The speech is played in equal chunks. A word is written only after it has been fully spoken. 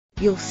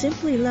You'll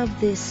simply love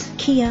this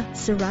Kia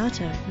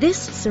Cerato.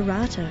 This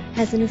Cerato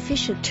has an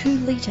efficient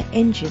 2-litre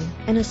engine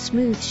and a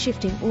smooth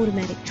shifting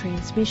automatic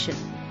transmission.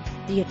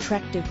 The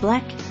attractive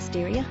black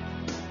exterior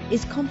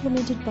is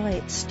complemented by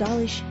its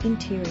stylish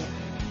interior.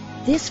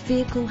 This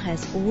vehicle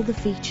has all the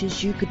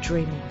features you could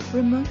dream of: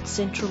 remote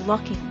central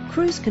locking,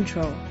 cruise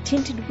control,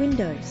 tinted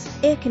windows,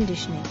 air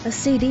conditioning, a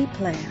CD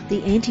player.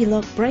 The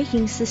anti-lock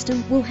braking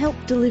system will help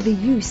deliver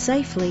you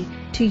safely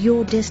to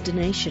your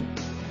destination,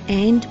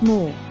 and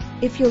more.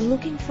 If you're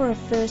looking for a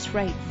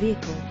first-rate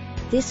vehicle,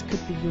 this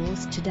could be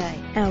yours today.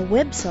 Our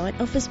website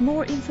offers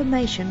more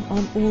information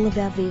on all of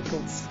our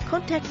vehicles.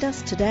 Contact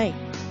us today.